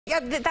Yeah,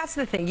 that's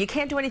the thing. You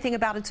can't do anything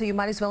about it, so you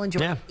might as well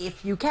enjoy it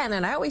if you can.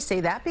 And I always say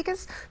that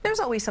because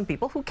there's always some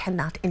people who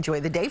cannot enjoy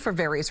the day for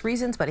various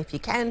reasons. But if you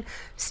can,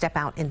 step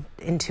out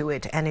into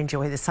it and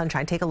enjoy the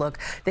sunshine. Take a look.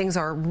 Things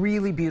are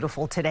really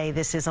beautiful today.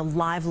 This is a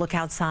live look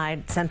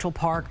outside Central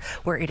Park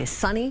where it is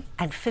sunny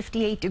and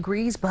 58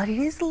 degrees, but it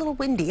is a little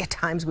windy at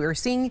times. We are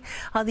seeing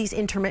these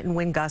intermittent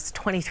wind gusts,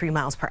 23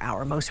 miles per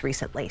hour most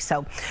recently.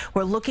 So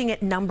we're looking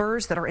at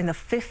numbers that are in the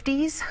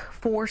 50s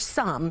for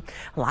some.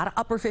 A lot of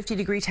upper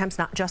 50-degree temps,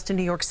 not just in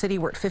New York City.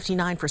 We're at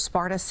 59 for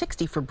Sparta,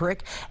 60 for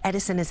Brick.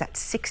 Edison is at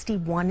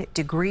 61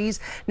 degrees.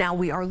 Now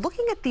we are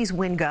looking at these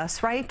wind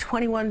gusts, right?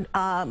 21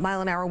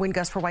 mile-an-hour wind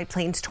gusts for White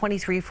Plains,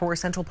 23 for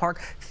Central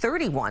Park,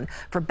 31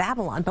 for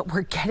Babylon. But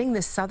we're getting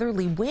this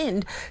southerly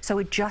wind, so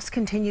it just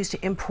continues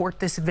to import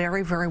this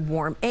very, very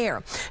warm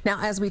air.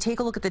 Now, as we take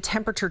a look at the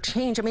temperature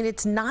change, I mean,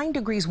 it's 9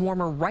 degrees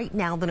warmer right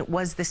now than it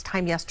was this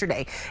time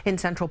yesterday in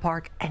Central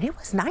Park, and it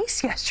was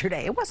nice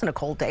yesterday. It wasn't a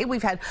cold day.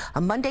 We've had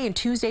a Monday and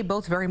Tuesday,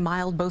 both very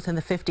mild, both in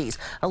the 50s.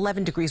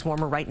 11 degrees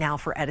warmer right now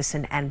for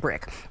Edison and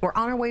Brick. We're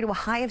on our way to a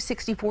high of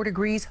 64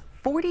 degrees.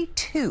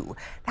 42.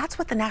 That's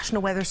what the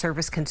National Weather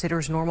Service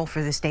considers normal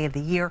for this day of the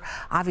year.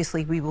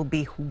 Obviously, we will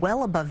be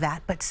well above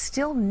that, but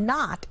still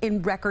not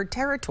in record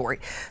territory.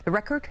 The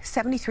record,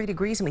 73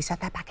 degrees, and we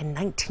set that back in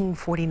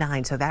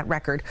 1949. So that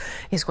record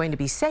is going to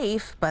be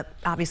safe, but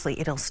obviously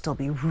it'll still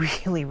be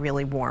really,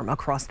 really warm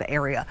across the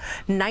area.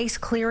 Nice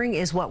clearing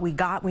is what we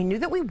got. We knew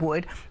that we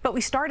would, but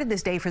we started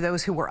this day for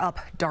those who were up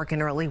dark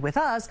and early with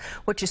us.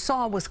 What you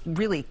saw was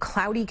really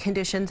cloudy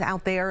conditions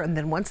out there, and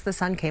then once the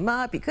sun came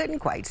up, you couldn't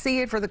quite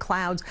see it for the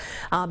clouds,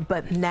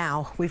 but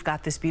now we've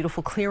got this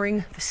beautiful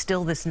clearing,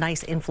 still this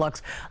nice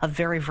influx of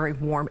very, very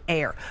warm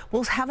air.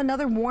 We'll have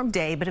another warm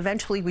day, but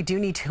eventually we do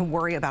need to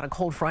worry about a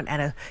cold front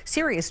and a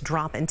serious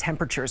drop in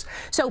temperatures.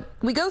 So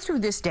we go through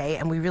this day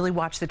and we really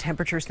watch the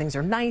temperatures. Things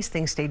are nice,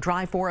 things stay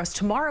dry for us.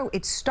 Tomorrow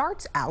it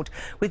starts out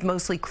with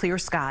mostly clear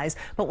skies,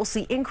 but we'll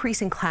see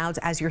increasing clouds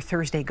as your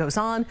Thursday goes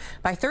on.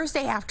 By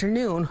Thursday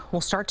afternoon, we'll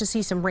start to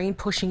see some rain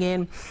pushing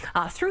in.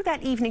 Through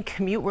that evening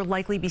commute, we'll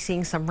likely be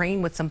seeing some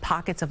rain with some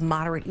pockets of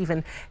moderate,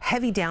 even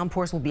heavy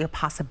downpours will be a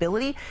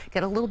possibility.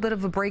 Get a little bit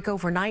of a break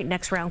overnight.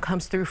 Next round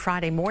comes through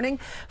Friday morning.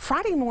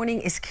 Friday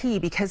morning is key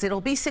because it'll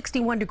be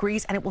 61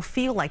 degrees and it will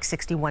feel like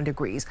 61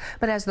 degrees.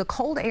 But as the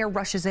cold air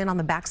rushes in on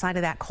the backside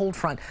of that cold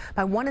front,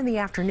 by 1 in the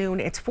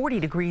afternoon, it's 40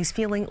 degrees,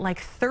 feeling like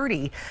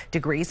 30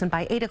 degrees. And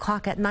by 8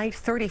 o'clock at night,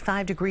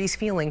 35 degrees,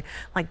 feeling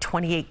like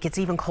 28. Gets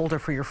even colder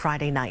for your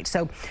Friday night.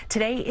 So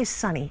today is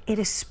sunny. It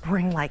is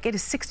spring-like. It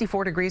is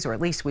 64 degrees, or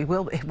at least it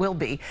will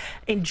be.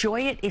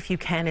 Enjoy it if you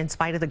can, in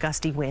spite of the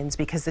gusty winds,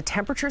 because the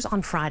temperatures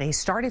on Friday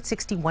start at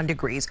 61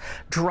 degrees,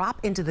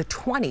 drop into the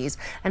 20s,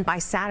 and by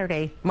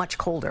Saturday, much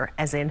colder,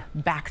 as in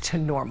back to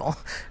normal.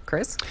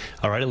 Chris?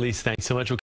 All right, Elise, thanks so much.